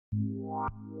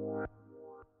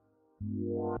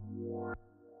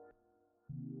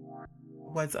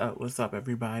What's up? What's up,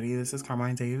 everybody? This is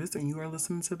Carmine Davis, and you are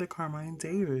listening to the Carmine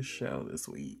Davis Show this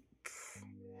week.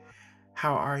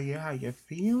 How are you? How you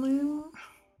feeling?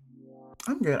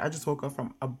 I'm good. I just woke up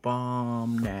from a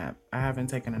bomb nap. I haven't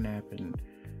taken a nap in.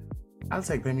 I'll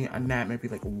take maybe a nap maybe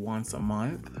like once a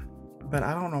month, but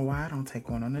I don't know why I don't take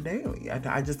one on a daily.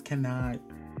 I just cannot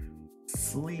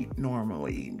sleep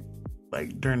normally.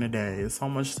 Like during the day, there's so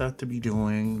much stuff to be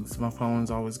doing. So my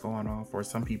phone's always going off, or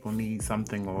some people need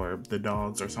something, or the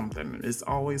dogs or something. It's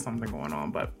always something going on.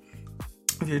 But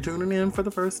if you're tuning in for the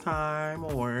first time,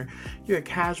 or you're a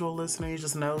casual listener, you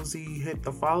just nosy, hit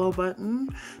the follow button,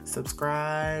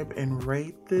 subscribe, and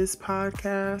rate this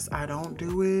podcast. I don't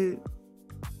do it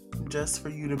just for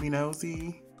you to be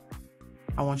nosy.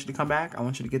 I want you to come back. I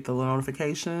want you to get the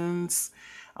notifications.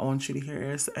 I want you to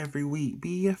hear us every week.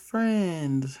 Be a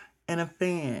friend and a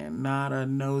fan, not a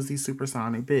nosy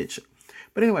supersonic bitch.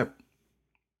 But anyway,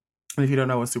 if you don't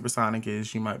know what supersonic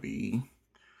is, you might be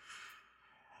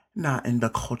not in the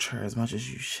culture as much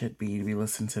as you should be to be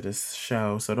listening to this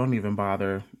show. So don't even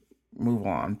bother. Move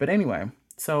on. But anyway,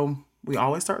 so we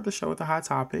always start the show with a hot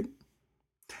topic.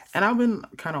 And I've been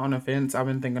kind of on the fence. I've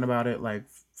been thinking about it like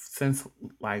since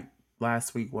like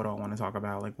last week. What do I want to talk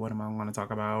about? Like, what am I want to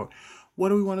talk about? What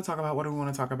do we want to talk about? What do we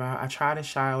want to talk about? I try to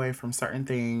shy away from certain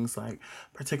things like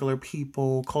particular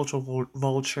people, cultural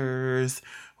vultures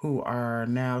who are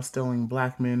now stealing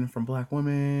black men from black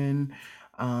women,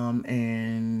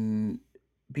 and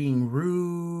being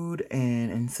rude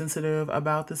and insensitive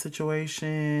about the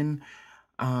situation.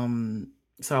 So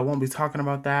I won't be talking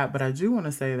about that, but I do want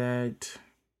to say that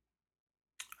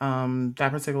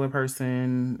that particular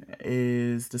person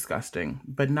is disgusting,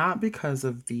 but not because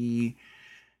of the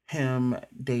him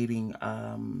dating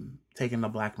taking the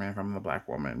black man from the black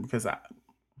woman, because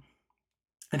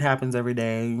it happens every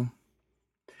day.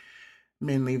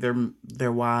 Men leave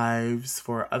their wives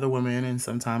for other women and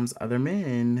sometimes other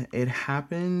men. It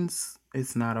happens.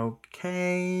 It's not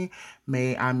okay.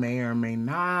 May or may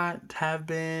not have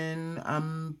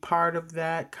been part of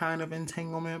that kind of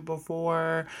entanglement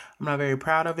before. I'm not very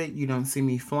proud of it. You don't see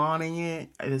me flaunting it.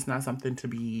 It's not something to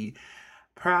be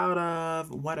proud of,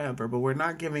 whatever. But we're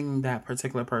not giving that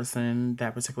particular person,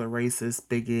 that particular racist,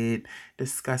 bigot,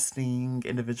 disgusting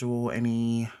individual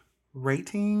any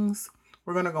ratings.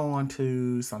 We're going to go on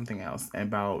to something else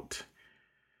about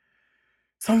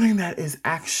something that is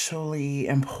actually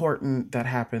important that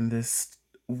happened this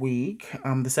week.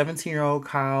 The 17-year-old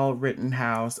Kyle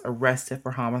Rittenhouse arrested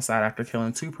for homicide after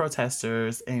killing two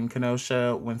protesters in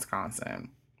Kenosha,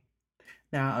 Wisconsin.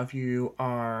 Now, if you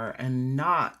are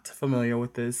not familiar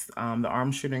with this, the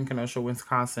armed shooter in Kenosha,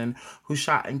 Wisconsin, who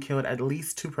shot and killed at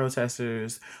least two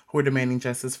protesters who were demanding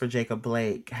justice for Jacob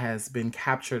Blake, has been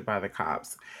captured by the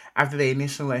cops after they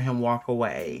initially let him walk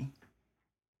away,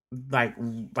 like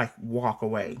walk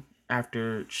away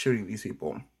after shooting these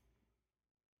people,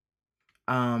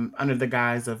 under the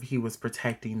guise of he was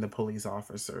protecting the police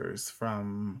officers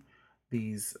from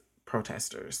these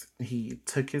protesters. He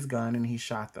took his gun and he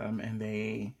shot them, and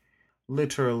they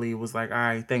literally was like, all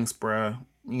right, thanks, bruh.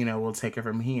 We'll take it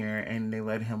from here. And they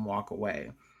let him walk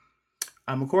away.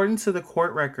 According to the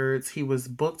court records, he was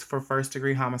booked for first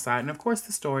degree homicide. And of course,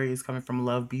 the story is coming from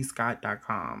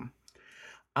lovebscott.com.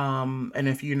 And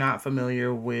if you're not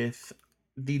familiar with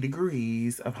the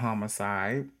degrees of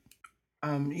homicide,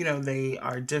 they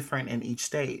are different in each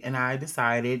state. And I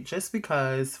decided, just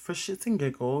because, for shits and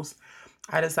giggles,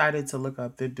 I decided to look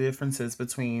up the differences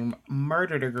between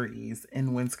murder degrees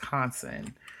in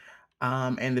Wisconsin,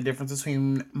 and the difference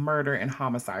between murder and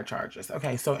homicide charges.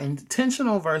 Okay, so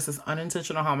intentional versus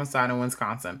unintentional homicide in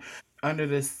Wisconsin. Under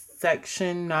the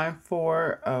Section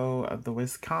 940 of the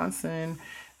Wisconsin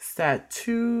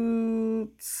statutes,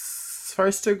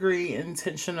 first degree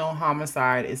intentional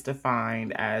homicide is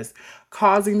defined as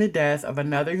causing the death of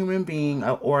another human being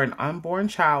or an unborn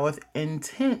child with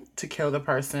intent to kill the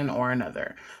person or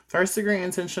another. First degree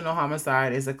intentional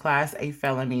homicide is a Class A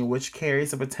felony which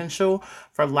carries a potential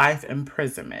for life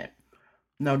imprisonment.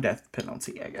 No death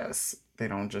penalty, I guess. They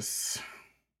don't just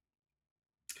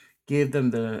give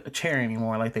them the chair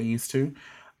anymore like they used to.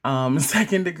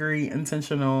 Second degree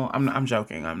intentional. I'm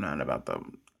joking.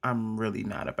 I'm really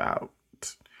not about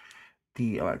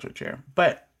the electric chair.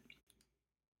 But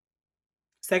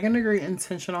second degree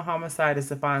intentional homicide is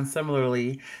defined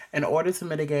similarly. In order to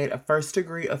mitigate a first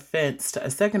degree offense to a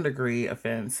second degree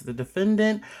offense, the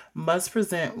defendant must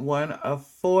present one of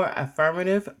four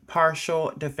affirmative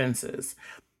partial defenses.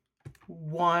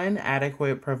 One,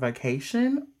 adequate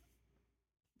provocation.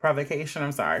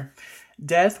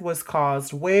 Death was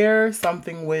caused where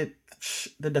something which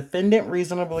the defendant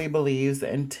reasonably believes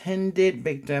the intended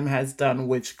victim has done,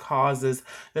 which causes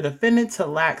the defendant to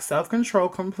lack self-control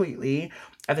completely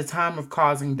at the time of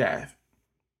causing death,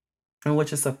 and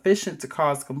which is sufficient to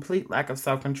cause complete lack of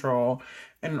self-control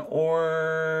in an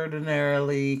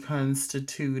ordinarily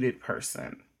constituted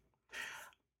person.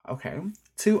 Okay.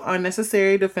 2,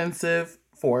 unnecessary defensive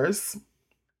force.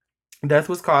 Death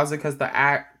was caused because the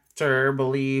actor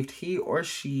believed he or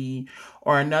she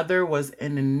or another was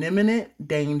in an imminent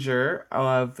danger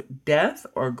of death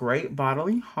or great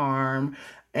bodily harm,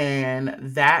 and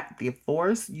that the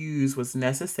force used was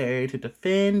necessary to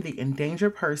defend the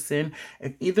endangered person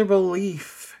if either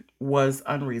belief was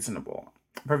unreasonable.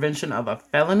 Prevention of a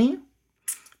felony.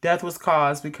 Death was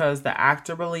caused because the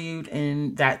actor believed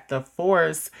in that the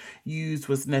force used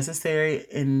was necessary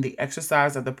in the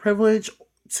exercise of the privilege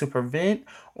to prevent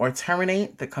or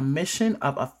terminate the commission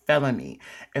of a felony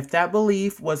if that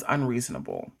belief was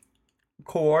unreasonable.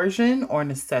 Coercion or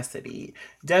necessity.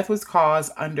 Death was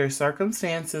caused under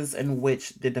circumstances in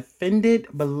which the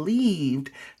defendant believed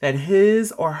that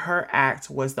his or her act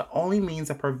was the only means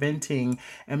of preventing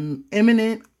an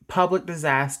imminent public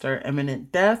disaster,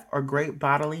 imminent death, or great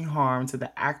bodily harm to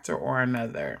the actor or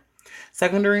another.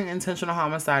 Secondary intentional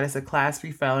homicide is a Class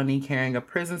B felony carrying a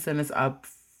prison sentence up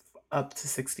to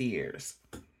 60 years.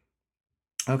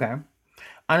 Okay.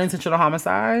 Unintentional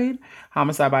homicide,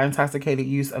 homicide by intoxicated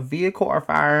use of vehicle or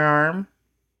firearm.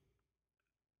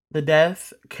 The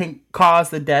death can cause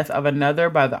the death of another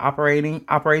by the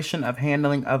operation of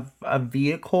handling of a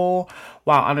vehicle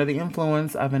while under the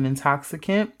influence of an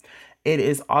intoxicant. It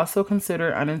is also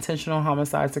considered unintentional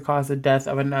homicide to cause the death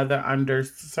of another under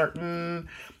certain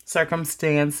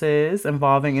circumstances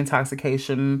involving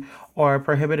intoxication or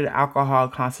prohibited alcohol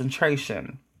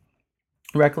concentration.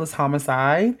 Reckless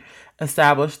homicide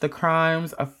established the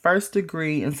crimes of first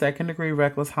degree and second degree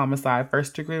reckless homicide.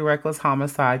 First degree reckless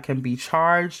homicide can be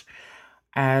charged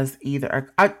as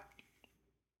either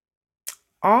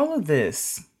all of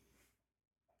this.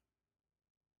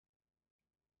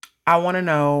 I want to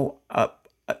know up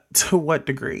to what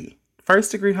degree.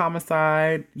 First degree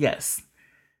homicide, yes.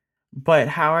 But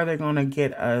how are they going to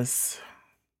get us?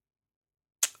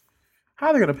 How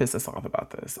are they going to piss us off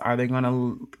about this? Are they going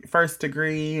to first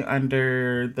degree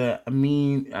under the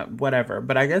whatever?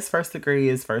 But I guess first degree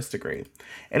is first degree.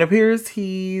 It appears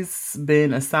he's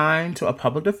been assigned to a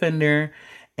public defender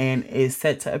and is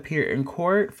set to appear in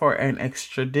court for an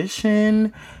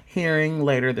extradition hearing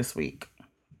later this week.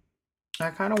 I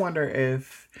kind of wonder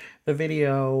if the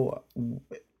video,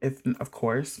 if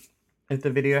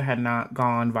the video had not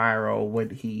gone viral,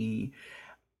 would he,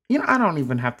 I don't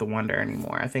even have to wonder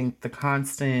anymore. I think the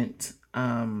constant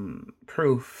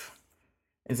proof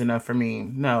is enough for me.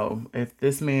 No, if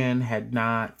this man had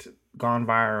not gone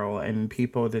viral and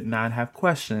people did not have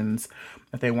questions,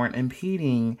 if they weren't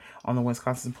impeding on the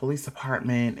Wisconsin Police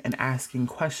Department and asking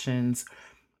questions,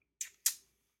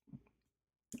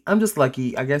 I'm just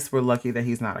lucky. I guess we're lucky that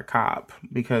he's not a cop,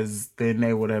 because then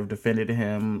they would have defended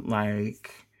him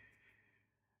like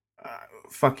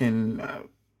fucking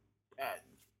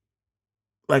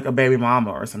like a baby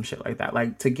mama or some shit like that.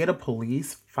 Like, to get a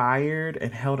police fired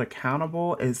and held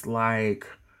accountable is like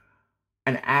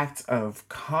an act of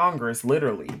Congress,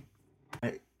 literally.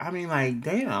 Like, I mean, like,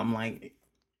 damn, like,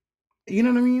 you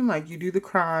know what I mean? Like, you do the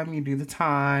crime, you do the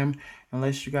time,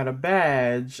 unless you got a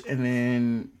badge, and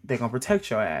then they gonna protect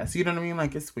your ass. You know what I mean?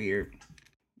 Like, it's weird.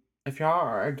 If y'all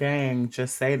are a gang,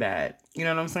 just say that. You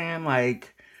know what I'm saying?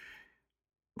 Like,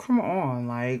 come on,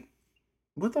 like,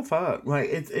 what the fuck? Like,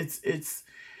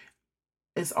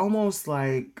 it's almost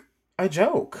like a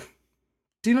joke.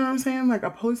 Do you know what I'm saying? Like,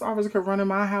 a police officer could run in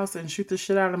my house and shoot the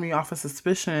shit out of me off of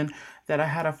suspicion that I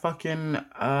had a fucking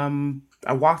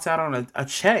I walked out on a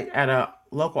check at a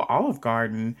local Olive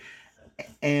Garden,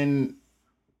 and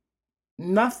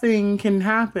nothing can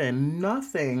happen.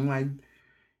 Nothing. Like,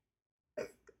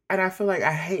 and I feel like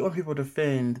I hate when people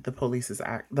defend the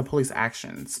police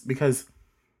actions, because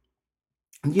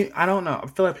I don't know. I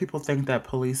feel like people think that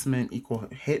policemen equal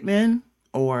hitmen,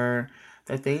 or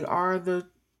that they are the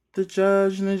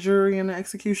judge and the jury and the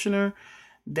executioner.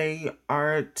 They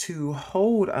are to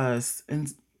hold us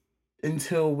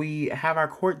until we have our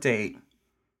court date.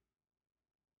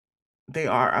 They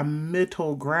are a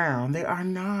middle ground.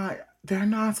 They're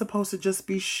not supposed to just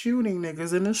be shooting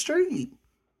niggas in the street.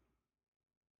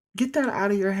 Get that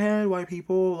out of your head, white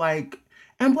people. Like,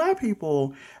 and black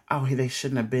people. Oh, they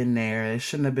shouldn't have been there. They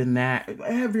shouldn't have been that.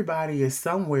 Everybody is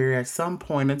somewhere at some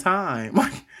point in time.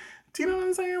 Like, do you know what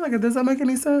I'm saying? Like, does that make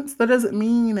any sense? That doesn't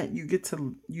mean that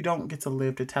you don't get to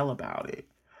live to tell about it.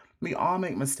 We all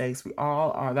make mistakes. We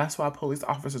all are. That's why police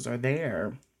officers are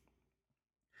there.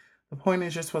 The point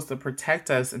is, you're supposed to protect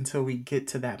us until we get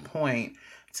to that point,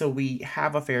 till we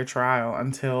have a fair trial,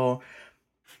 until,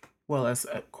 well, it's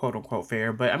quote unquote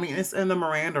fair, but I mean, it's in the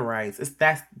Miranda rights.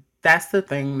 That's the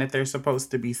thing that they're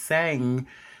supposed to be saying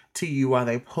to you while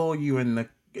they pull you in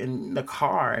the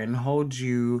car and hold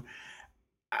you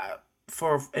uh,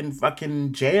 for in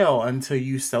fucking jail until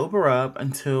you sober up,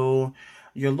 until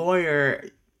your lawyer.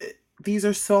 These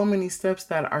are so many steps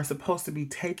that are supposed to be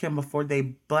taken before they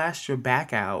blast your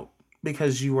back out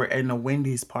because you were in a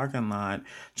Wendy's parking lot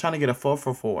trying to get a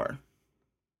 444.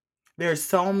 There are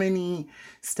so many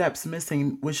steps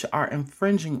missing which are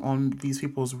infringing on these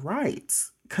people's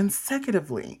rights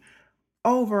consecutively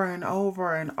over and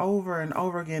over and over and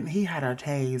over again. He had a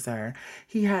taser.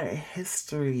 He had a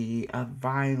history of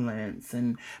violence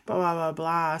and blah, blah, blah,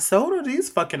 blah. So do these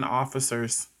fucking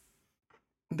officers.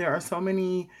 There are so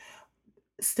many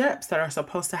steps that are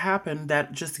supposed to happen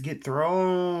that just get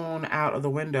thrown out of the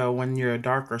window when you're a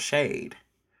darker shade.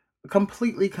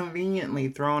 Completely conveniently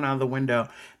thrown out of the window.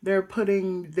 They're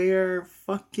putting their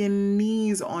fucking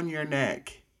knees on your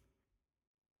neck,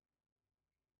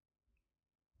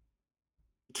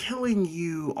 killing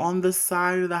you on the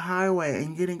side of the highway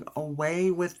and getting away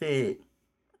with it.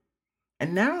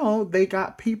 And now they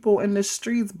got people in the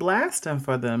streets blasting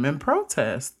for them in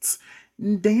protests.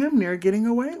 Damn near getting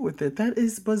away with it.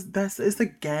 That's it's a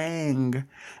gang.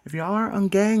 If y'all are on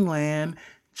gangland,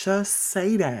 just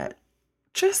say that.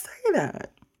 Just say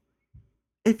that.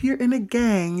 If you're in a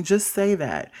gang, just say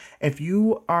that. If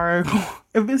you are,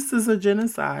 if this is a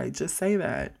genocide, just say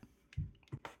that.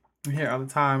 I hear all the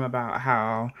time about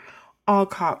how all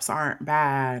cops aren't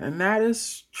bad, and that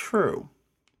is true.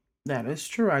 That is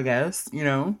true, I guess, you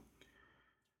know.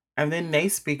 And then they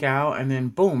speak out, and then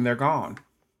boom, they're gone.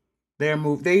 They're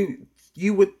moved.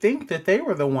 You would think that they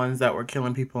were the ones that were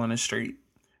killing people in the street.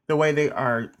 The way they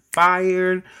are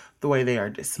fired, the way they are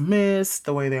dismissed,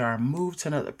 the way they are moved to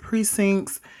another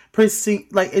precinct,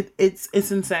 like it's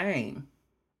insane.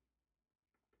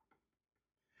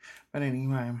 But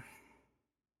anyway,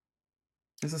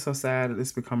 this is so sad that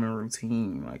it's becoming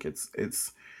routine. Like it's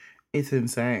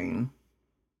insane.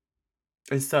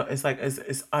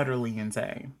 It's utterly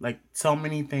insane. Like so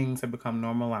many things have become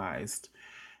normalized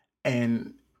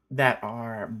and that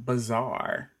are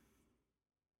bizarre,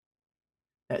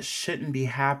 that shouldn't be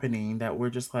happening, that we're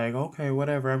just like, okay,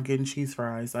 whatever, I'm getting cheese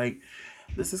fries. Like,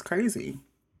 this is crazy.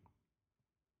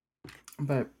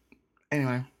 But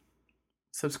anyway,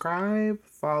 subscribe,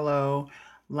 follow,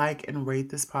 like, and rate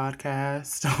this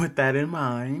podcast with that in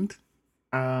mind.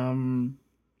 Um,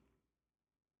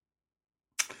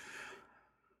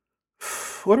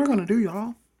 what are we gonna do,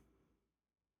 y'all?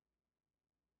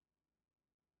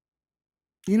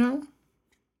 You know,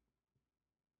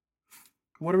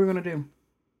 what are we gonna do?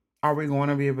 Are we going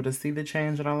to be able to see the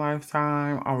change in our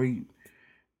lifetime? Are we?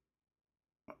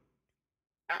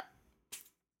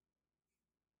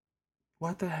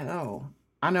 What the hell?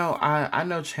 I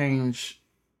know change.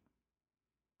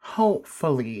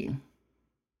 Hopefully,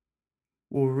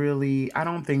 will really. I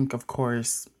don't think, of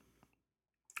course,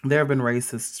 there have been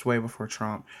racists way before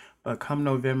Trump, but come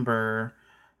November,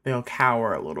 they'll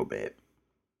cower a little bit.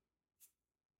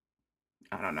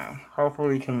 I don't know.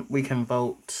 Hopefully, we can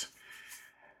vote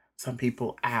some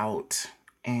people out,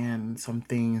 and some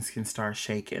things can start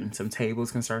shaking. Some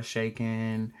tables can start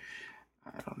shaking.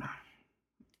 I don't know.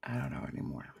 I don't know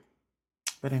anymore.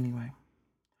 But anyway,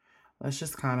 let's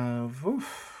just kind of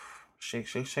shake,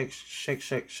 shake, shake, shake,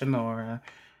 shake, Shanora.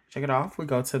 Shake it off. We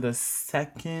go to the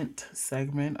second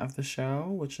segment of the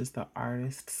show, which is the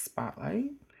artist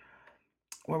spotlight,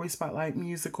 where we spotlight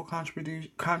musical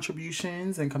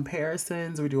contributions and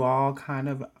comparisons. We do all kind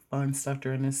of fun stuff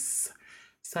during this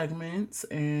segment,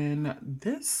 and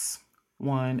this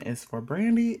one is for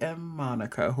Brandy and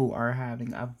Monica, who are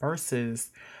having a versus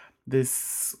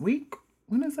this week.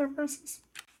 When is their versus?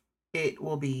 It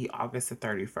will be August the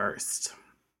 31st.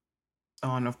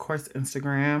 On, of course,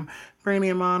 Instagram, Brandy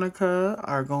and Monica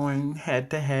are going head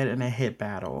to head in a hit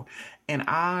battle. And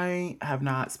I have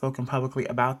not spoken publicly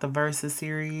about the Versus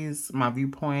series, my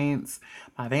viewpoints,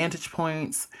 my vantage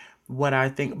points, what I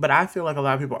think. But I feel like a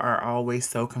lot of people are always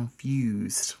so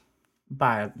confused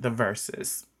by the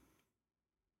Versus.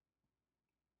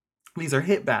 These are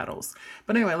hit battles.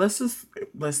 But anyway,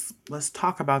 let's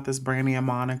talk about this Brandy and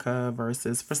Monica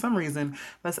versus. For some reason,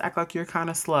 let's act like you're kind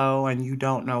of slow and you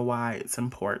don't know why it's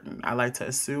important. I like to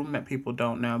assume that people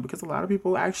don't know because a lot of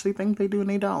people actually think they do and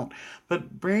they don't.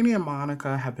 But Brandy and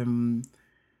Monica have been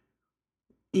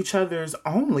each other's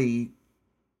only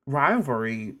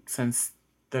rivalry since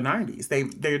the 90s.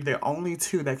 They're the only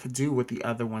two that could do what the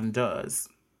other one does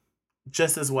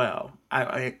just as well.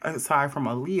 Aside from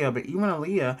Aaliyah, but even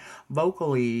Aaliyah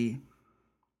vocally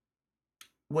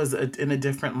was in a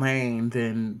different lane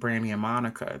than Brandy and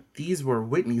Monica. These were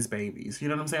Whitney's babies. You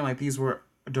know what I'm saying? Like these were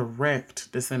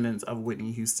direct descendants of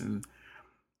Whitney Houston.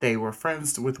 They were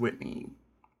friends with Whitney.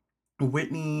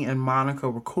 Whitney and Monica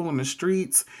were cool in the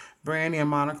streets. Brandy and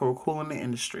Monica were cool in the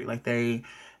industry. Like they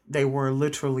were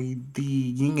literally the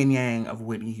yin and yang of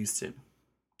Whitney Houston.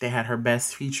 They had her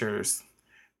best features.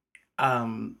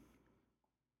 Um,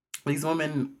 these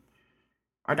women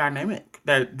are dynamic.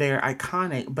 They're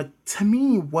iconic. But to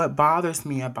me, what bothers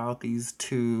me about these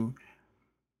two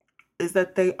is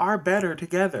that they are better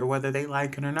together, whether they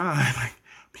like it or not. Like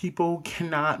people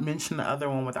cannot mention the other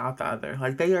one without the other.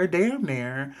 Like they are damn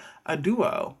near a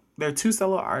duo. They're two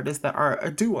solo artists that are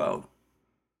a duo,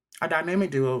 a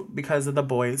dynamic duo because of The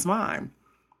Boy Is Mine.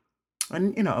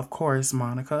 And you know, of course,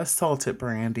 Monica assaulted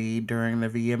Brandy during the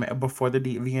VMA before the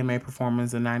VMA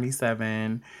performance in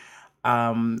 '97.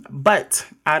 But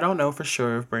I don't know for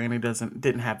sure if Brandy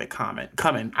didn't have it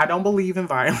coming. I don't believe in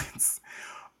violence,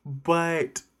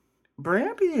 but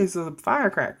Brandy is a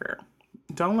firecracker.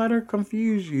 Don't let her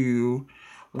confuse you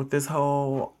with this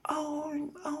whole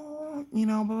you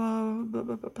know, blah blah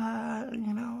blah blah, blah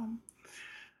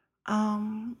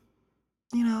um,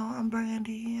 I'm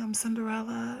Brandy, I'm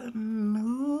Cinderella,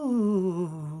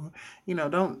 ooh,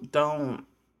 don't.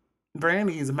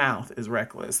 Brandy's mouth is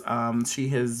reckless. She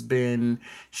has been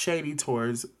shady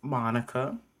towards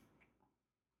Monica.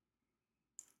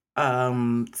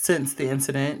 Since the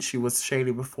incident, she was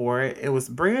shady before it. It was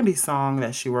Brandy's song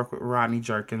that she worked with Rodney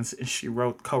Jerkins. She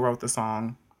co-wrote the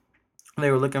song. They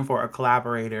were looking for a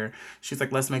collaborator. She's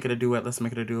like, let's make it a duet. Let's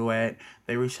make it a duet.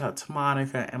 They reached out to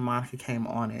Monica, and Monica came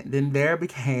on it. Then there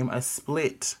became a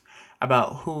split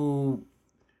about who.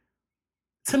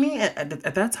 To me,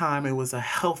 at that time, it was a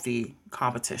healthy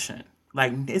competition.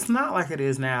 Like it's not like it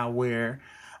is now, where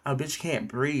a bitch can't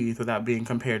breathe without being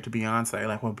compared to Beyonce.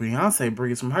 Like, well, Beyonce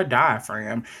breathes from her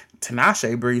diaphragm.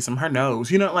 Tinashe breathes from her nose.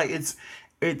 You know, like it's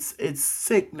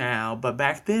sick now. But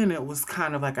back then, it was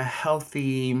kind of like a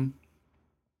healthy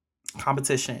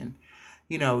competition.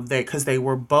 You know, because they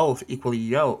were both equally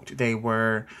yoked. They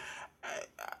were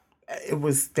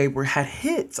they were had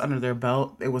hits under their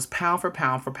belt. It was pound for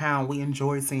pound for pound. We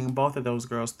enjoyed seeing both of those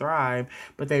girls thrive,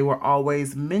 but they were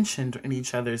always mentioned in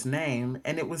each other's name.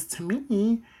 And it was, to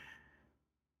me,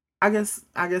 I guess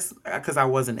because I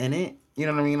wasn't in it. You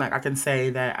know what I mean? Like I can say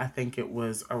that I think it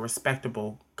was a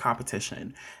respectable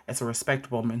competition. It's a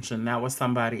respectable mention. That was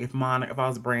somebody. If I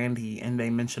was Brandy and they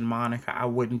mentioned Monica, I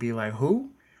wouldn't be like,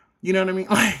 who? You know what I mean?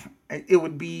 Like it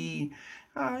would be,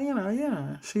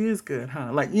 yeah, she is good,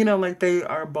 huh? Like like they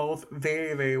are both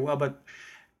very very well, but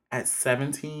at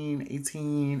 17,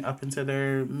 18, up into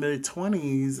their mid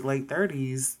 20s, late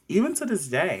 30s, even to this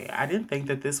day, I didn't think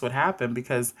that this would happen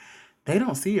because they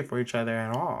don't see it for each other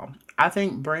at all. I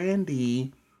think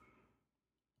Brandy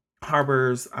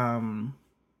harbors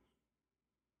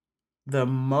the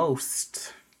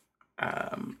most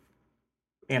um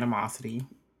animosity.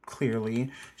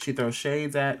 Clearly, she throws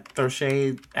shade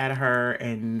at her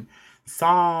in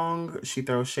song. She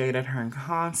throws shade at her in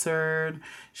concert.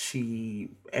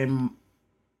 She and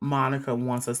Monica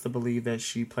wants us to believe that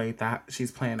she's playing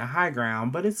the high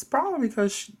ground, but it's probably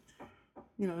because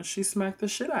she smacked the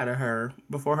shit out of her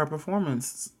before her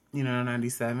performance. In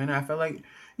 '97. I feel like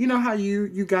how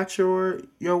you got your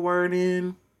word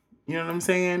in. You know what I'm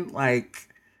saying? Like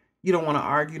you don't want to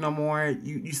argue no more.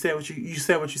 You said what you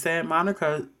said.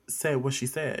 Monica said what she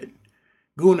said.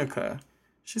 Gunica,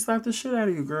 she slapped the shit out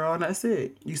of you, girl, and that's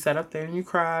it. You sat up there and you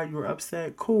cried. You were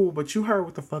upset. Cool, but you heard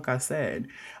what the fuck I said.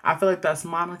 I feel like that's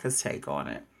Monica's take on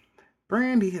it.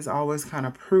 Brandy has always kind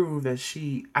of proved that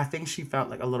I think she felt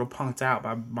like a little punked out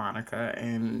by Monica,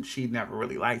 and she never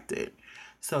really liked it.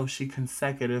 So she's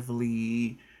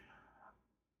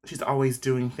always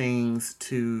doing things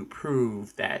to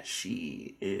prove that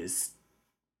she is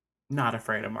not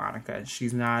afraid of Monica.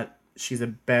 She's a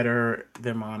better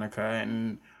than Monica,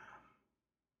 and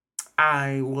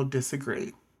I will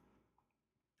disagree.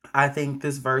 I think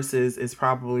this versus is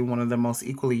probably one of the most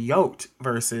equally yoked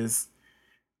verses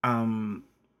um,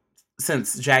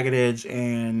 since Jagged Edge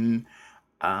and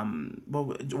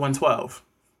 112.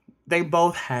 They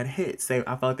both had hits. I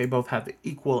felt like they both had the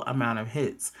equal amount of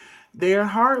hits. They're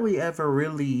hardly ever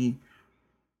really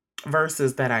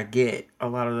verses that I get a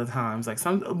lot of the times. Like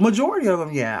some majority of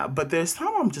them, yeah. But there's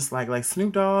some I'm just like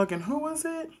Snoop Dogg and who was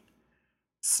it?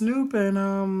 Snoop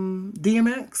and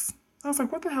DMX. I was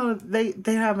like, what the hell they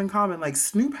have in common? Like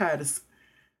Snoop had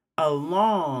a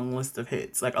long list of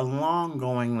hits, like a long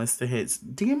going list of hits.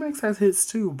 DMX has hits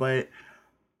too, but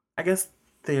I guess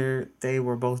they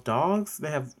were both dogs.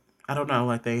 They have, I don't know,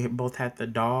 like they both had the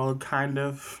dog kind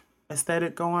of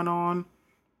aesthetic going on.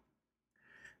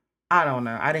 I don't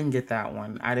know. I didn't get that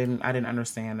one. I didn't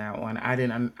understand that one. I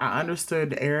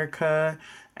understood Erica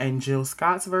and Jill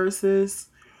Scott's verses,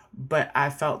 but I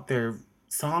felt their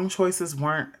song choices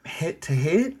weren't hit to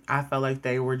hit. I felt like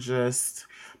they were just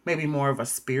maybe more of a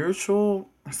spiritual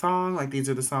song. Like these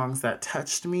are the songs that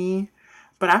touched me.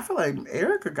 But I feel like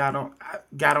Erica got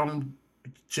on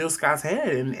Jill Scott's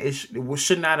head, and it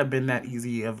should not have been that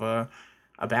easy of a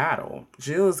battle.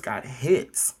 Jill's got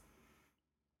hits.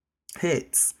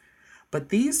 But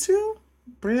these two,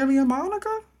 Brandy and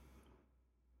Monica,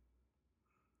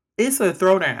 it's a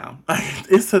throwdown.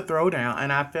 It's a throwdown.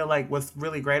 And I feel like what's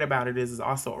really great about it is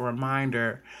also a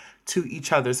reminder to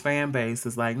each other's fan base.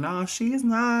 Is like, no, she's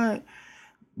not.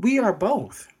 We are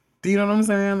both. Do you know what I'm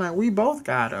saying? Like, we both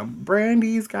got them.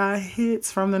 Brandy's got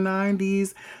hits from the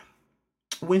 90s.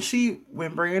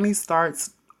 When Brandy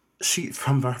starts, she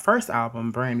from her first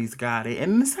album, Brandy's got it.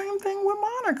 And the same thing with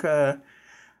Monica.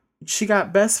 She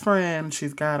got Best Friend.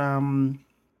 She's got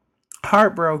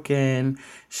Heartbroken.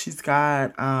 She's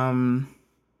got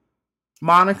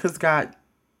Monica's got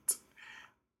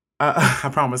I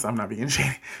promise I'm not being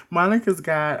shady. Monica's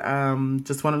got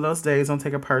just one of those days, don't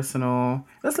take it personal.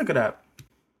 Let's look it up.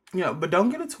 But don't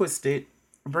get it twisted.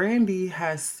 Brandy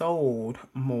has sold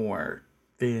more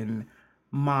than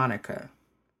Monica.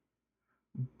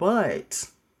 But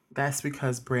that's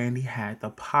because Brandy had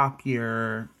the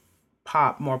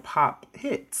more pop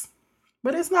hits.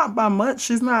 But it's not by much.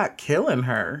 She's not killing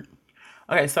her.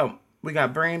 Okay, so we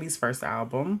got Brandy's first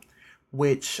album,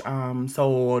 which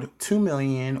sold 2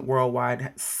 million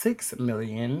worldwide, 6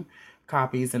 million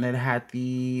copies, and it had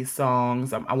the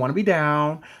songs I Want to Be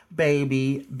Down,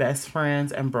 Baby, Best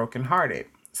Friends, and Broken Hearted.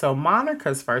 So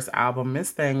Monica's first album,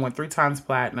 Miss Thing, went 3 times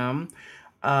platinum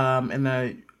in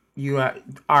the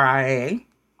RIA.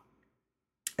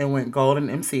 It went gold in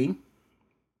MC.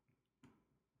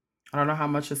 I don't know how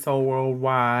much it sold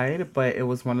worldwide, but it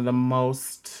was one of the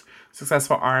most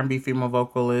successful R&B female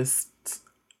vocal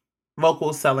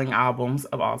selling albums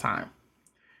of all time.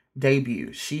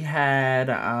 Debut. She had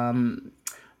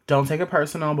Don't Take It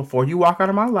Personal, Before You Walk Out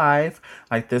of My Life,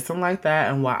 Like This and Like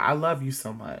That, and Why I Love You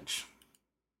So Much.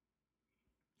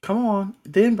 Come on.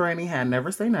 Then Brandy had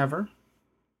Never Say Never,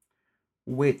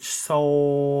 which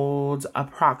sold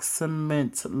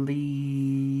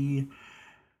approximately,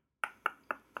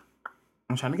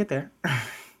 I'm trying to get there.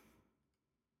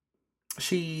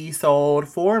 She sold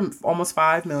almost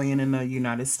 5 million in the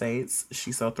United States.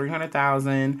 She sold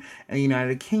 300,000 in the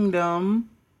United Kingdom.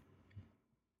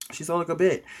 She sold a good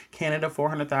bit. Canada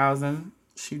 400,000.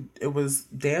 It was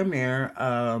damn near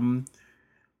 10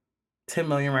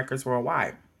 million records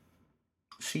worldwide.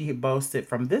 She boasted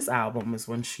from this album is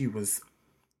when she was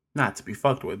not to be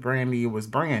fucked with. Brandy was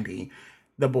Brandy.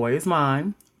 The Boy Is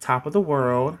Mine, Top of the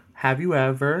World, Have You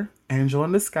Ever, Angel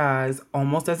in Disguise,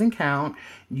 Almost Doesn't Count,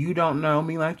 You Don't Know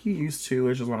Me Like You Used to,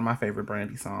 which is one of my favorite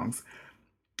Brandy songs.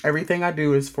 Everything I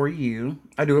Do Is For You,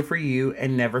 I Do It For You,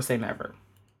 and Never Say Never.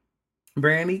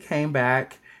 Brandy came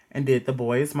back and did The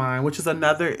Boy Is Mine, which is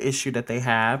another issue that they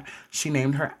have. She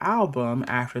named her album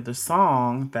after the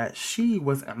song that she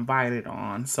was invited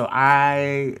on. So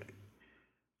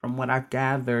from what I've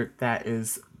gathered, that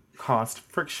is caused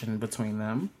friction between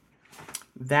them.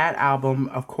 That album,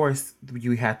 of course,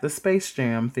 you had the Space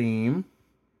Jam theme.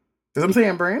 Because I'm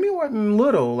saying Brandy wasn't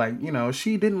little. Like,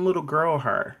 she didn't little girl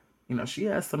her. She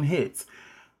has some hits.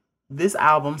 This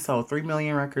album sold 3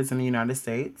 million records in the United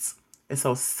States. It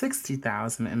sold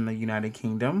 60,000 in the United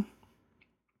Kingdom,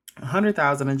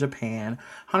 100,000 in Japan,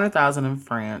 100,000 in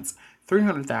France,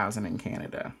 300,000 in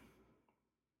Canada.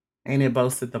 And it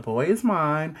boasted The Boy Is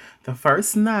Mine, The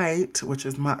First Night, which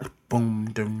is my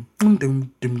boom doom doom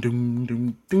doom doom doom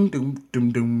doom doom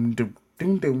doom doom doom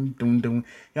doom doom doom doom.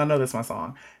 Y'all know that's my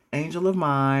song. Angel of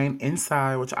Mine,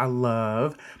 Inside, which I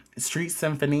love, Street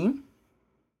Symphony,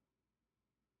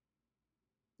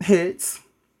 hits,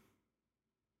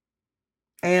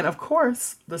 and of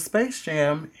course the Space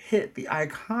Jam hit, the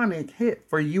iconic hit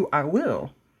For You I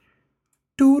Will.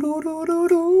 Do do do do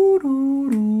do do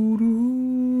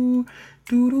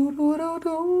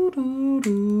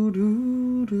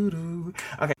do do.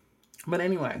 Okay, but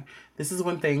anyway, this is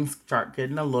when things start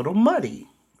getting a little muddy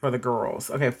for the girls.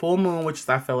 Okay, Full Moon, which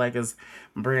I feel like is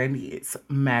Brandy's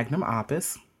magnum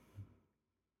opus.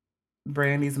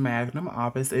 Brandy's magnum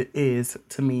opus. It is,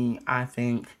 to me, I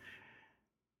think,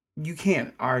 you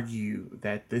can't argue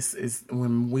that this is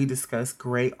when we discuss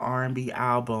great R&B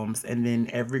albums and then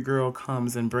every girl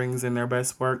comes and brings in their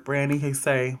best work. Brandy can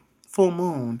say Full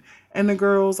Moon and the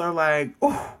girls are like,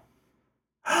 oh.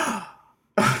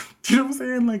 Do you know what I'm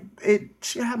saying? Like it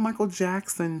she had Michael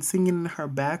Jackson singing in her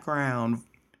background.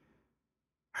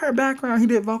 Her background, he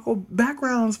did vocal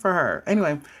backgrounds for her.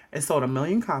 Anyway, it sold 1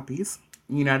 million copies.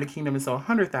 United Kingdom it sold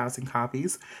 100,000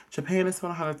 copies. Japan it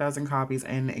sold 100,000 copies,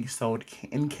 and it sold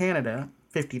in Canada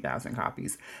 50,000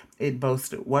 copies. It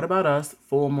boasted "What About Us,"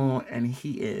 "Full Moon," and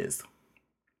 "He Is,"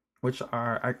 which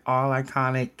are all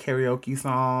iconic karaoke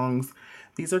songs.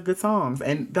 These are good songs,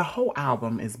 and the whole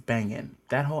album is banging.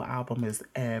 That whole album is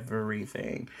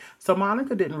everything. So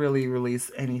Monica didn't really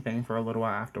release anything for a little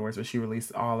while afterwards, but she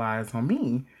released "All Eyes on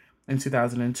Me" in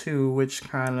 2002, which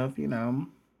kind of, it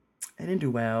didn't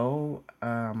do well.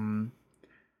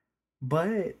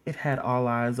 But it had "All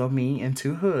Eyes on Me" and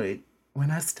 "Too Hood."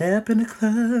 When I step in the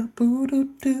club, boo doo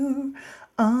doo,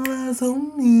 all eyes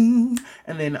on me.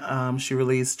 And then she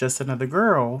released "Just Another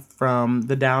Girl" from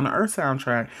the Down to Earth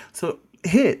soundtrack. So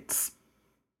hits.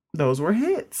 Those were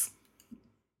hits.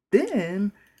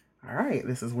 Then, all right,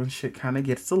 this is when shit kind of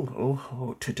gets a little,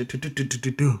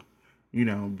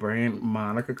 brand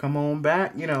Monica come on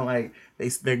back. Like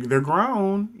they're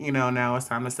grown. Now it's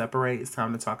time to separate. It's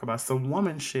time to talk about some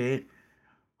woman shit.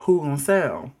 Who gonna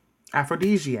sell?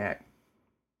 Aphrodisiac.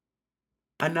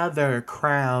 Another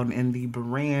crown in the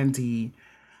Brandy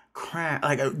crown,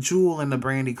 like a jewel in the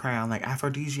Brandy crown. Like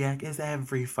Aphrodisiac is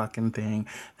every fucking thing.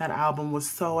 That album was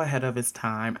so ahead of its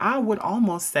time. I would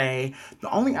almost say the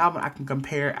only album I can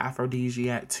compare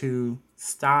Aphrodisiac to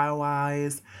style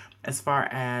wise, as far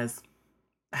as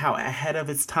how ahead of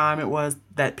its time it was,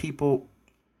 that people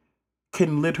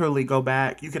can literally go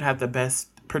back. You could have the best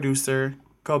producer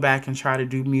go back and try to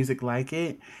do music like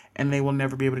it, and they will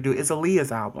never be able to do it. It's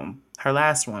Aaliyah's album, her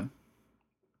last one.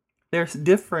 They're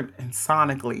different and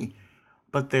sonically,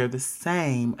 but they're the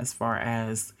same as far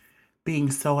as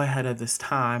being so ahead of this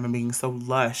time and being so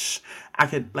lush. I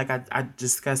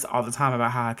discuss all the time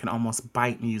about how I can almost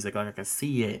bite music, like I can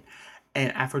see it.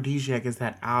 And Aphrodisiac is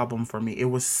that album for me.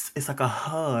 It's like a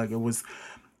hug.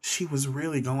 She was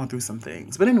really going through some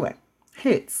things. But anyway,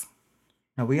 hits.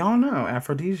 Now we all know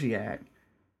Aphrodisiac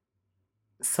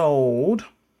sold,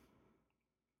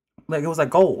 like, it was like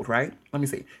gold, right? Let me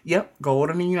see. Yep, gold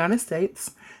in the United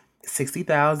States,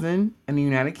 60,000 in the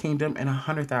United Kingdom, and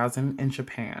 100,000 in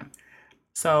Japan.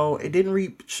 So it didn't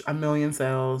reach 1 million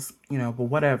sales, but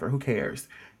whatever, who cares?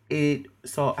 It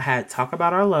so had "Talk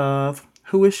About Our Love,"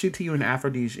 "Who Is She to You," and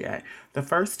 "Aphrodisiac." The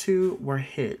first two were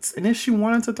hits. And if she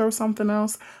wanted to throw something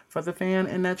else for the fan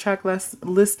in that track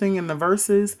listing in the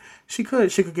verses, she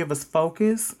could. She could give us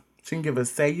 "Focus." She can give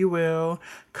us "Say You Will,"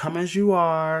 "Come As You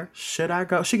Are," "Should I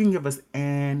Go." She can give us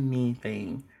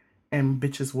anything. And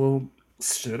bitches will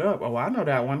shut up. Oh, I know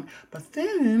that one. But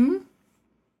then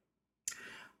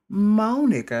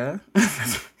Monica,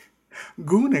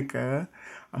 Goonica,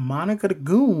 Monica the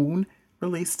Goon,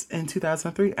 released in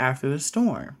 2003 "After the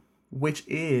Storm," which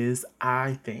is,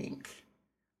 I think,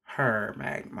 her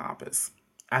magnum opus.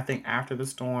 I think "After the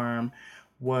Storm"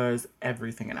 was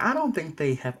everything. And I don't think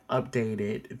they have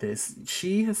updated this.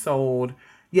 She has sold,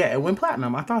 yeah, it went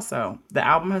platinum. I thought so. The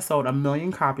album has sold 1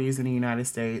 million copies in the United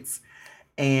States,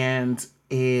 and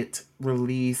it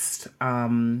released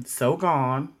 "So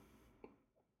Gone."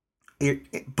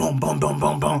 Boom, boom, boom,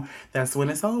 boom, boom. That's when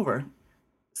it's over.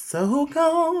 So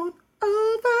gone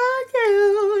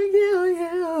over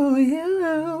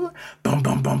you. Boom,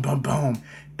 boom, boom, boom, boom.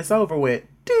 It's over with.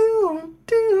 Do,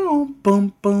 do,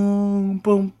 boom, boom,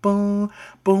 boom, boom,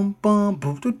 boom, boom,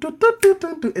 boom, do, do, do, do,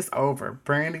 do, do. It's over.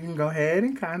 Brandon can go ahead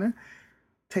and kind of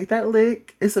take that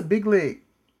lick. It's a big lick.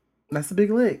 That's a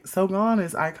big lick. So Gone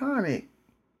is iconic.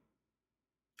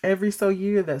 Every so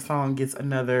year, that song gets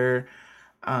another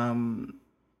um,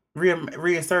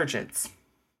 resurgence.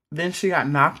 Then she got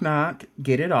 "Knock Knock,"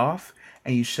 "Get It Off,"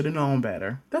 and "You Should Have Known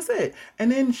Better." That's it.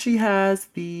 And then she has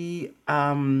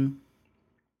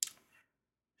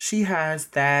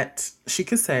that she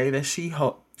could say that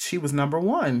she was number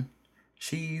one.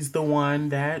 She's the one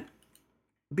that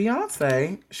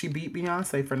she beat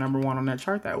Beyonce for number one on that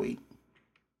chart that week.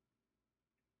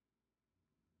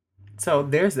 So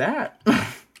there's that.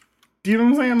 Do you know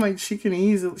what I'm saying? Like, she can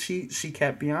easily she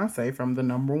kept Beyonce from the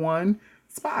number one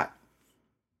spot.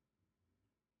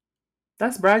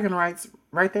 That's bragging rights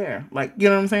right there. Like, you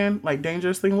know what I'm saying? Like,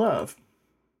 "Dangerously in Love."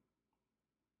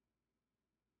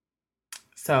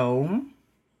 So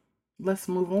let's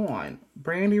move on.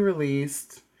 Brandy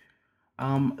released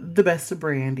 "The Best of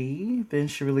Brandy." Then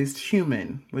she released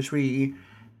 "Human," which we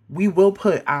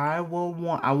I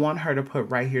want her to put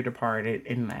Right Here Departed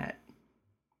in that.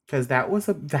 Because that was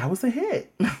a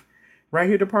hit. Right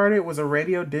Here Departed was a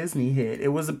Radio Disney hit. It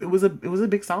was a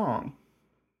big song.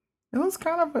 It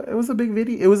was a big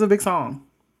video. It was a big song.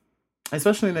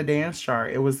 Especially in the dance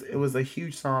chart. It was a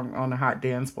huge song on the hot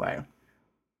dance play.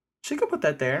 She could put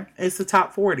that there. It's the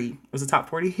top 40. It was a top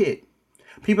 40 hit.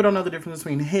 People don't know the difference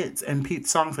between hits and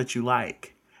songs that you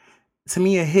like. To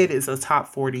me, a hit is a top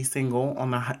 40 single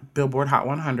on the Billboard Hot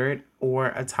 100 or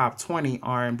a top 20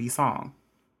 R&B song.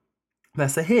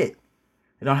 That's a hit.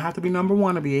 It don't have to be number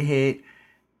one to be a hit.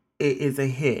 It is a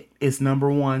hit. It's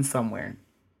number one somewhere.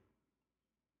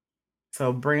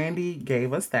 So Brandy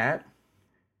gave us that.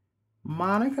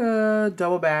 Monica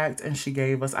double backed and she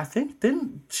gave us, I think,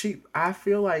 then I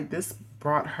feel like this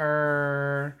brought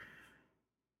her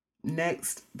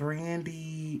next.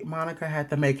 Monica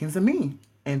had The Makings of Me.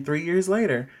 And 3 years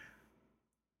later,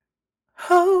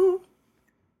 ho,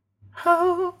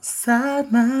 ho,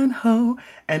 sideline ho.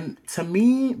 And to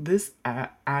me,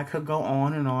 I could go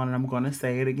on, and I'm going to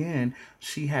say it again.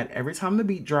 She had Every Time the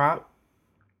Beat Drop,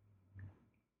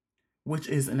 which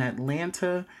is an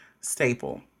Atlanta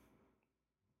staple.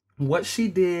 What she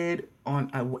did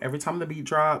on Every Time the Beat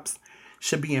Drops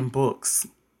should be in books.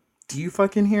 Do you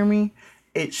fucking hear me?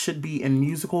 It should be in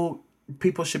musical.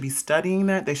 People should be studying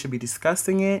that. They should be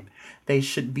discussing it. They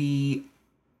should be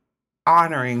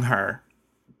honoring her.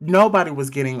 Nobody was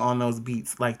getting on those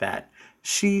beats like that.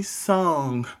 She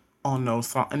sung on those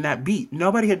songs and that beat.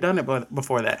 Nobody had done it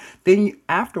before that. Then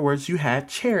afterwards, you had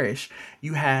Cherish,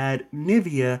 you had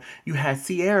Nivea, you had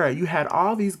Sierra, you had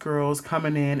all these girls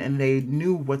coming in and they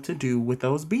knew what to do with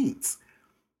those beats.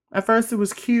 At first, it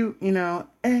was cute,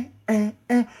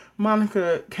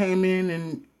 Monica came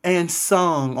in and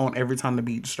sung on Every Time the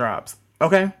Beat Drops.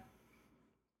 Okay,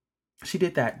 she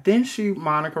did that. Then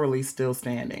Monica released Still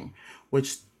Standing,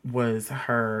 which was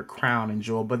her crown and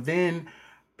jewel. But then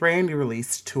Brandy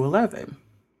released 211.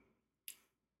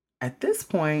 At this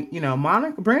point,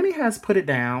 Brandy has put it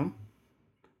down,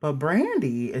 but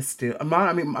Brandy is still.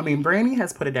 Brandy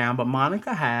has put it down, but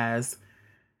Monica has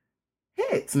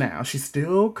hits now. She's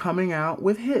still coming out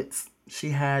with hits. She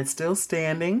had Still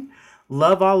Standing,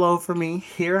 Love All Over Me,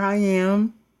 Here I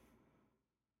Am.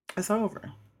 It's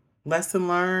over. Lesson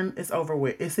learned. It's over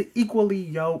with. It's an equally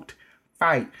yoked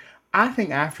fight. I think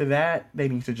after that, they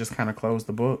need to just kind of close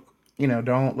the book.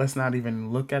 Let's not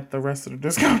even look at the rest of the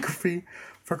discography,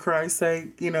 for Christ's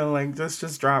sake.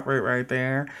 Just drop it right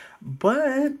there.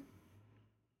 But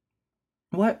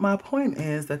what my point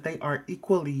is that they are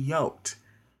equally yoked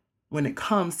when it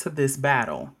comes to this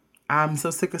battle. I'm so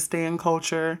sick of stan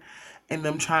culture and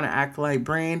them trying to act like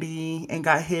Brandy ain't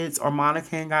got hits or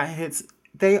Monica ain't got hits.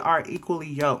 They are equally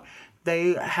yoked.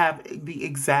 They have the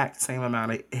exact same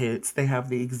amount of hits. They have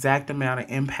the exact amount of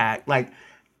impact. Like,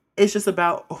 it's just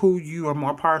about who you are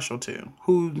more partial to,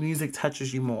 who music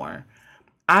touches you more.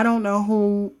 I don't know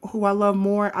who I love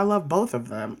more. I love both of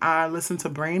them. I listen to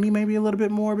Brandy maybe a little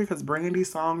bit more because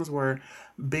Brandy's songs were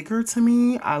bigger to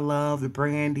me. I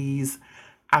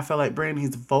feel like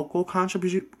Brandy's vocal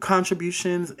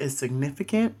contributions is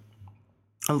significant,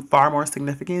 far more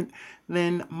significant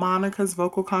than Monica's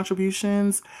vocal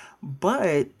contributions,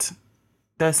 but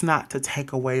that's not to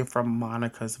take away from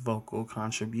Monica's vocal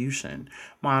contribution.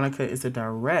 Monica is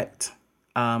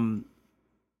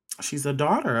she's a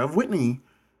daughter of Whitney.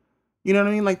 You know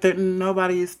what I mean? Like,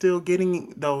 nobody is still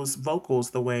getting those vocals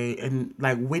the way and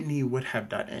like Whitney would have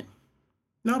done it.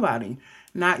 Nobody.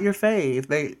 Not your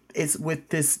fave. It's with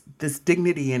this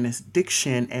dignity and this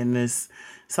diction and this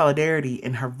solidarity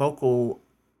in her vocal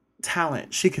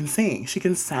talent. She can sing. She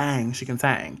can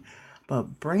sing.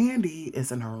 But Brandy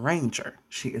is an arranger.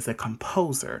 She is a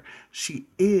composer. She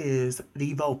is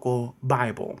the vocal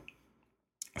Bible.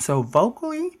 So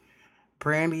vocally,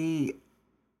 Brandy,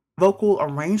 vocal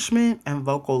arrangement and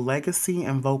vocal legacy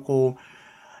and vocal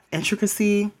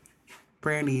intricacy,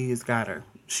 Brandy has got her.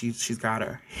 She's got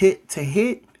her. Hit to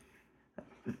hit,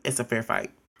 it's a fair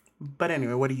fight. But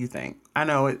anyway, what do you think? I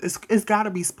know it's got to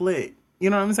be split. You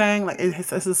know what I'm saying? Like,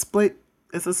 it's a split.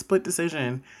 It's a split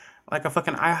decision, like a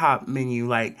fucking IHOP menu.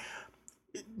 Like,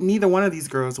 neither one of these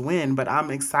girls win, but I'm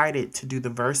excited to do the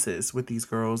verses with these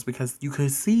girls because you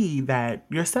could see that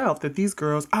yourself, that these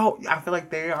girls, I feel like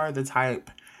they are the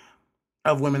type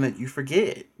of women that you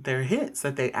forget their hits,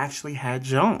 that they actually had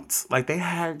joints. Like, they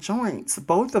had joints,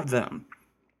 both of them.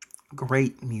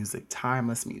 Great music,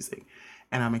 timeless music.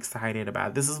 And I'm excited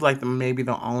about it. This is like maybe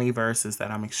the only verses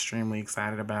that I'm extremely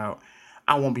excited about.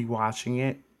 I won't be watching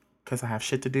it because I have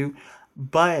shit to do.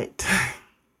 But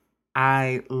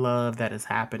I love that it's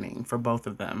happening for both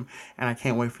of them. And I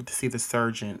can't wait to see the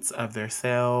surgence of their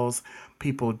sales,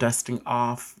 people dusting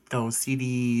off those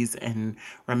CDs and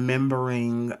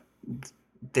remembering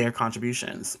their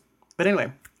contributions. But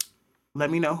anyway, let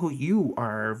me know who you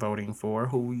are voting for,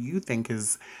 who you think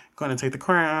is going to take the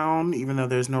crown, even though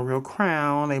there's no real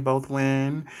crown. They both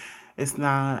win. It's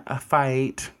not a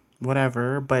fight,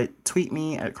 whatever. But tweet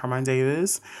me at Carmine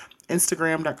Davis,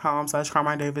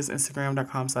 Instagram.com/Carmine Davis,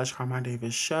 Instagram.com/Carmine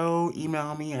Davis Show.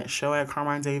 Email me at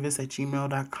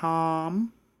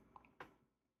show@carminedavis@gmail.com.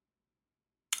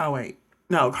 Oh, wait.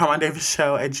 No, Carmine Davis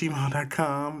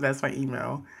Show@gmail.com. That's my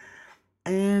email.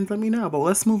 And let me know. But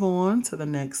let's move on to the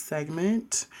next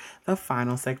segment, the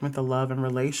final segment, the love and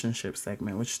relationship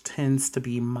segment, which tends to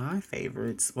be my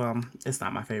favorites. Well, it's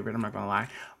not my favorite, I'm not going to lie.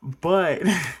 But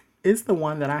it's the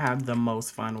one that I have the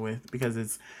most fun with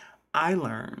because I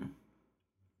learn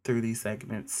through these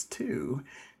segments too,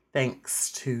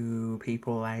 thanks to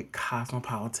people like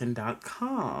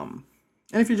Cosmopolitan.com.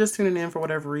 And if you're just tuning in for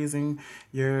whatever reason,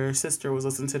 your sister was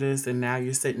listening to this and now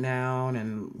you're sitting down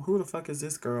and who the fuck is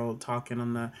this girl talking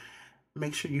on the...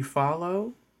 Make sure you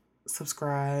follow,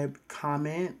 subscribe,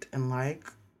 comment, and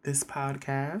like this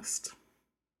podcast.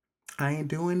 I ain't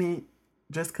doing it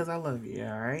just because I love you,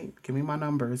 all right? Give me my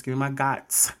numbers. Give me my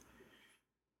gots.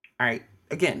 All right.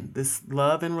 Again, this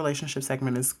love and relationship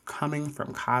segment is coming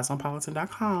from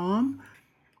Cosmopolitan.com.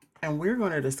 And we're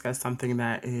going to discuss something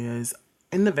that is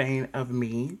in the vein of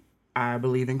me. I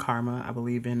believe in karma. I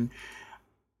believe in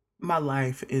my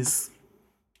life is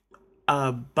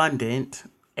abundant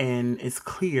and it's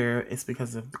clear it's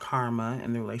because of the karma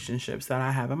and the relationships that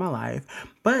I have in my life.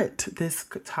 But this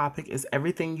topic is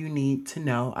everything you need to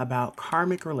know about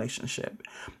karmic relationship.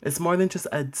 It's more than just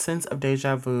a sense of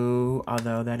deja vu,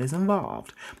 although that is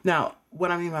involved. Now,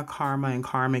 what I mean by karma and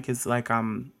karmic is like I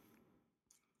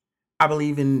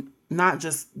believe in not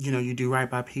just, you do right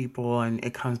by people and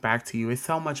it comes back to you. It's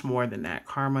so much more than that.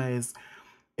 Karma is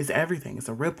everything. It's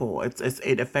a ripple.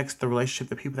 It affects the relationship,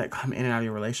 the people that come in and out of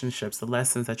your relationships, the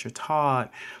lessons that you're taught,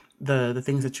 the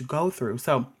things that you go through.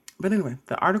 So, but anyway,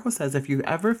 the article says if you've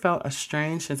ever felt a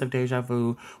strange sense of deja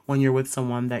vu when you're with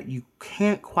someone that you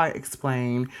can't quite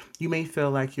explain, you may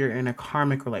feel like you're in a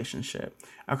karmic relationship.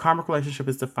 A karmic relationship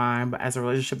is defined as a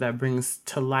relationship that brings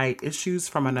to light issues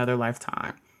from another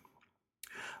lifetime.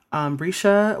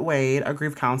 Bresha Wade, a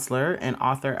grief counselor and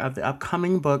author of the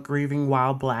upcoming book Grieving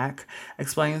While Black,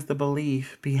 explains the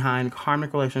belief behind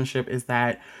karmic relationship is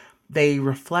that they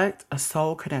reflect a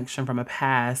soul connection from a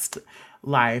past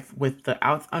life with the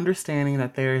understanding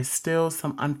that there is still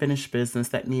some unfinished business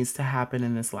that needs to happen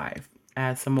in this life.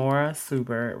 As Samora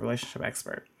Suber, relationship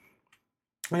expert.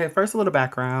 Okay, first a little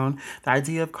background. The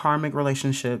idea of karmic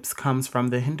relationships comes from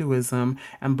the Hinduism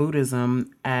and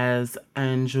Buddhism as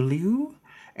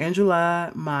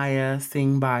Angela Maya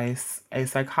Singh Bais, a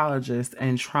psychologist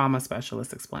and trauma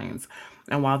specialist, explains.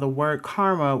 And while the word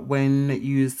karma, when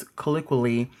used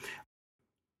colloquially,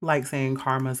 like saying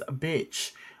karma's a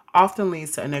bitch, often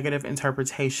leads to a negative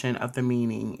interpretation of the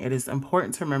meaning, it is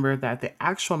important to remember that the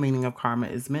actual meaning of karma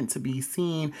is meant to be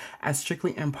seen as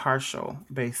strictly impartial,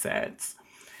 Bais says.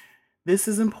 This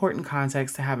is important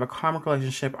context to have a karmic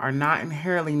relationship are not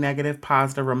inherently negative,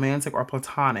 positive, romantic, or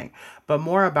platonic, but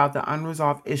more about the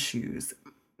unresolved issues.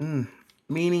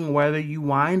 Meaning whether you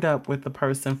wind up with the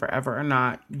person forever or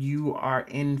not, you are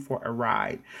in for a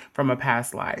ride from a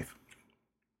past life.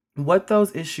 What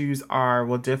those issues are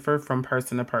will differ from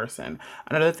person to person.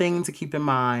 Another thing to keep in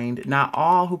mind, not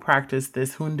all who practice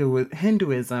this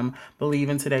Hinduism believe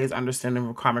in today's understanding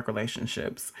of karmic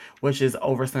relationships, which is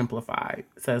oversimplified,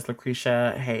 says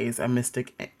Lucretia Hayes, a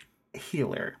mystic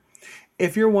healer.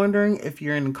 If you're wondering if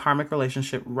you're in a karmic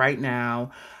relationship right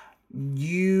now,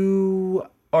 you've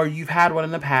had one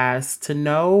in the past, to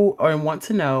know or want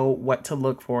to know what to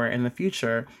look for in the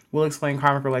future, we'll explain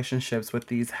karmic relationships with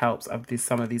these helps of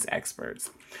some of these experts.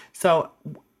 So,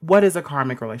 what is a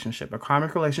karmic relationship? A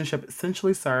karmic relationship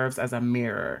essentially serves as a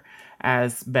mirror,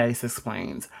 as Bais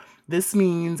explains. This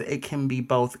means it can be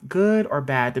both good or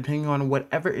bad depending on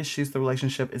whatever issues the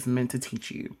relationship is meant to teach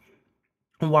you.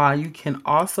 While you can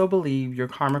also believe your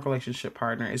karmic relationship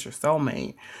partner is your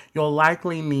soulmate, you'll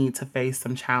likely need to face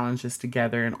some challenges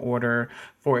together in order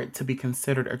for it to be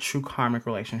considered a true karmic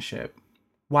relationship.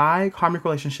 Why karmic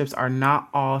relationships are not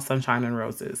all sunshine and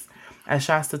roses. As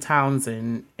Shasta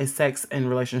Townsend, a sex and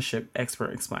relationship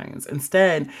expert, explains.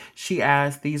 Instead, she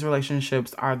adds these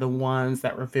relationships are the ones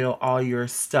that reveal all your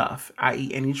stuff,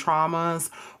 i.e., any traumas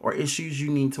or issues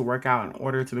you need to work out in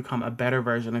order to become a better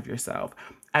version of yourself,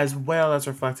 as well as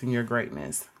reflecting your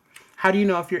greatness. How do you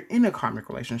know if you're in a karmic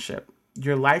relationship?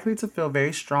 You're likely to feel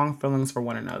very strong feelings for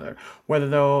one another, whether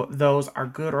those are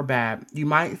good or bad. You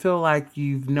might feel like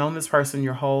you've known this person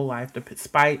your whole life,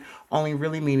 despite only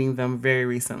really meeting them very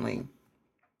recently.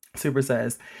 Super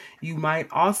says, you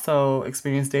might also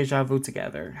experience deja vu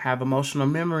together, have emotional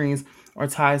memories or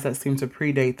ties that seem to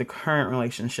predate the current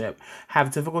relationship,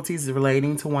 have difficulties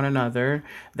relating to one another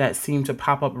that seem to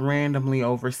pop up randomly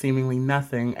over seemingly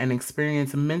nothing, and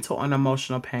experience mental and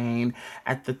emotional pain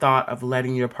at the thought of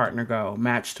letting your partner go,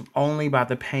 matched only by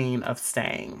the pain of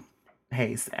staying.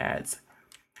 Hayes adds.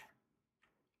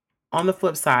 On the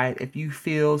flip side, if you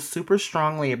feel super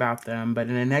strongly about them, but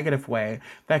in a negative way,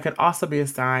 that could also be a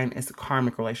sign it's a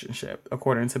karmic relationship,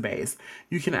 according to Bays.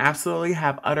 You can absolutely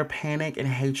have utter panic and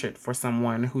hatred for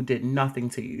someone who did nothing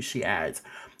to you, she adds.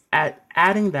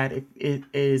 Adding that it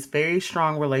is very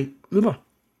strong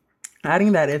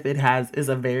adding that if it is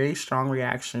a very strong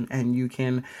reaction and you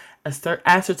can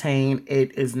ascertain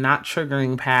it is not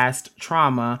triggering past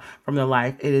trauma from the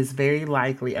life, it is very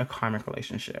likely a karmic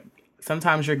relationship.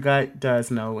 Sometimes your gut does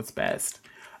know what's best.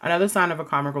 Another sign of a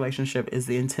karmic relationship is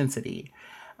the intensity.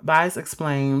 Bias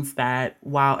explains that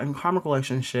while in karmic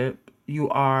relationship, you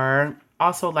are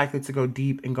also likely to go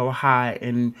deep and go high,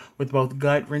 and with both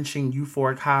gut-wrenching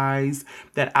euphoric highs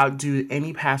that outdo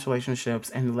any past relationships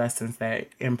and the lessons they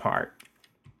impart.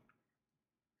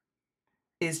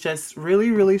 Is just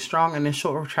really, really strong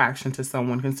initial attraction to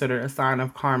someone considered a sign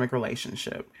of karmic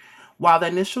relationship. While the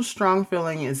initial strong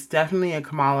feeling is definitely a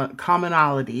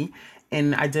commonality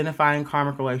in identifying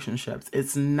karmic relationships,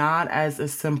 it's not as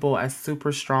simple as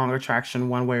super strong attraction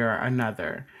one way or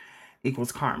another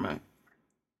equals karma.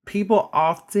 People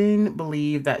often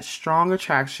believe that strong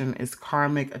attraction is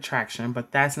karmic attraction,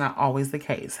 but that's not always the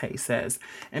case, Hay says.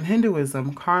 In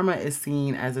Hinduism, karma is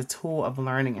seen as a tool of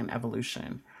learning and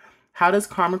evolution. How does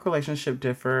karmic relationship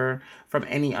differ from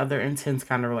any other intense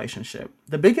kind of relationship?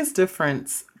 The biggest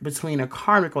difference between a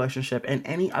karmic relationship and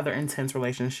any other intense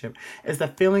relationship is the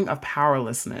feeling of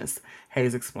powerlessness,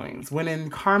 Hayes explains. When in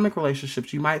karmic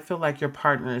relationships, you might feel like your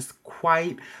partner is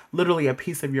quite literally a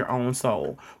piece of your own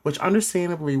soul, which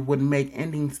understandably would make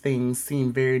ending things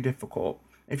seem very difficult.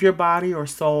 If your body or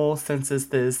soul senses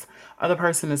this other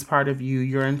person is part of you,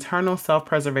 your internal self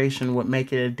preservation would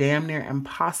make it a damn near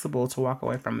impossible to walk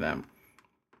away from them.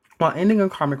 While ending a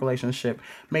karmic relationship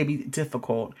may be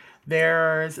difficult,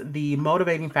 there's the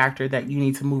motivating factor that you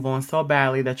need to move on so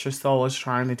badly that your soul is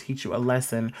trying to teach you a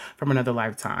lesson from another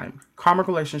lifetime. Karmic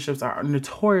relationships are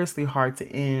notoriously hard to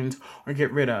end or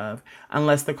get rid of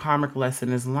unless the karmic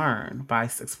lesson is learned,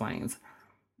 Bice explains.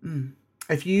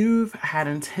 If you've had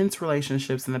intense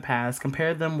relationships in the past,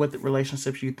 compare them with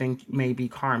relationships you think may be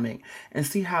karmic and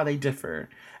see how they differ.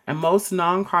 And most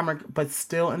non-karmic but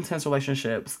still intense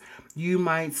relationships, you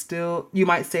might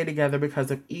stay together because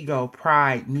of ego,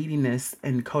 pride, neediness,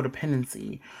 and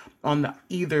codependency on the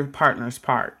either partner's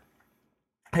part.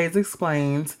 Hayes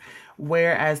explains,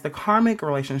 whereas the karmic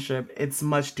relationship, it's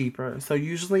much deeper. So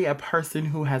usually a person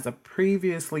who has a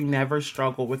previously never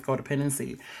struggled with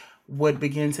codependency would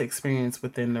begin to experience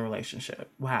within the relationship.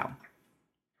 Wow.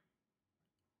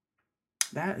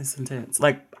 That is intense.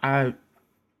 Like I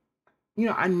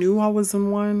knew I was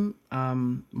in one.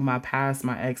 My past,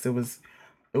 my ex, it was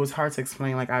hard to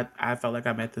explain. Like I felt like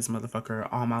I met this motherfucker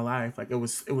all my life. Like it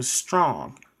was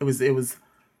strong. It was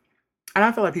and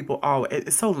I feel like people always,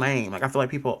 it's so lame. Like I feel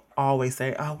like people always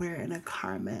say, "Oh, we're in a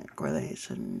karmic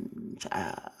relationship.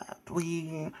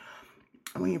 We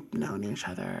we've known each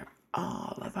other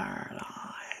all of our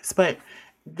lives." But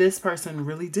this person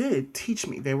really did teach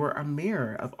me. They were a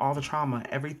mirror of all the trauma,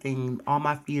 everything, all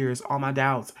my fears, all my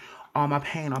doubts, all my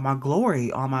pain, all my glory,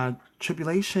 all my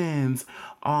tribulations,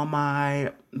 all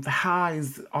my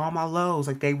highs, all my lows.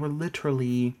 Like they were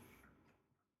literally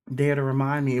there to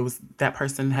remind me. It was that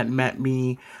person had met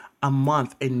me a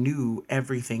month and knew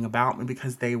everything about me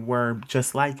because they were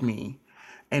just like me.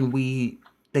 And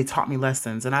they taught me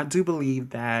lessons. And I do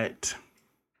believe that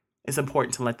it's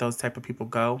important to let those type of people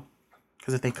go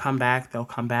because if they come back, they'll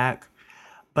come back.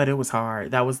 But it was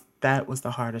hard. That was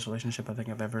the hardest relationship I think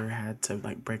I've ever had to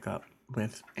like break up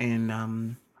with.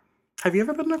 And have you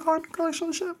ever been in a karmic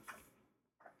relationship?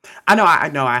 I know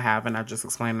I have, and I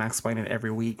explain it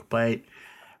every week, but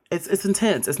it's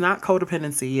intense. It's not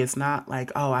codependency. It's not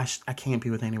like, oh, I can't be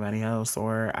with anybody else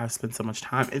or I've spent so much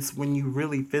time. It's when you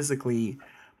really physically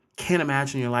can't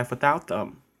imagine your life without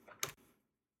them.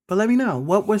 But let me know,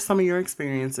 what were some of your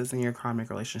experiences in your karmic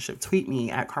relationship? Tweet me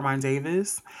at Carmine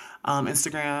Davis,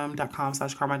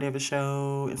 Instagram.com/Carmine Davis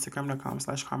Show,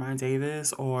 Instagram.com/Carmine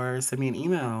Davis, or send me an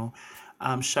email,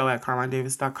 show at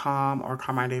carminedavis.com or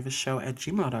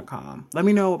carminedavisshow@gmail.com. Let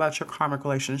me know about your karmic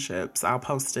relationships. I'll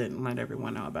post it and let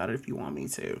everyone know about it if you want me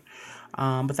to.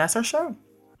 But that's our show.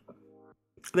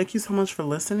 Thank you so much for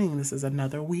listening. This is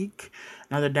another week,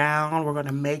 another down. We're going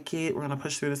to make it. We're going to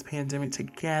push through this pandemic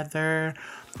together.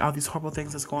 All these horrible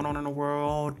things that's going on in the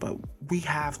world. But we're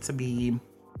going to be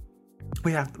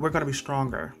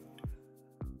stronger.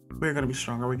 We're going to be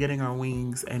stronger. We're getting our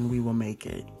wings and we will make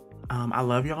it. I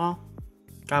love y'all.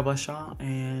 God bless y'all.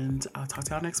 And I'll talk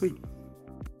to y'all next week.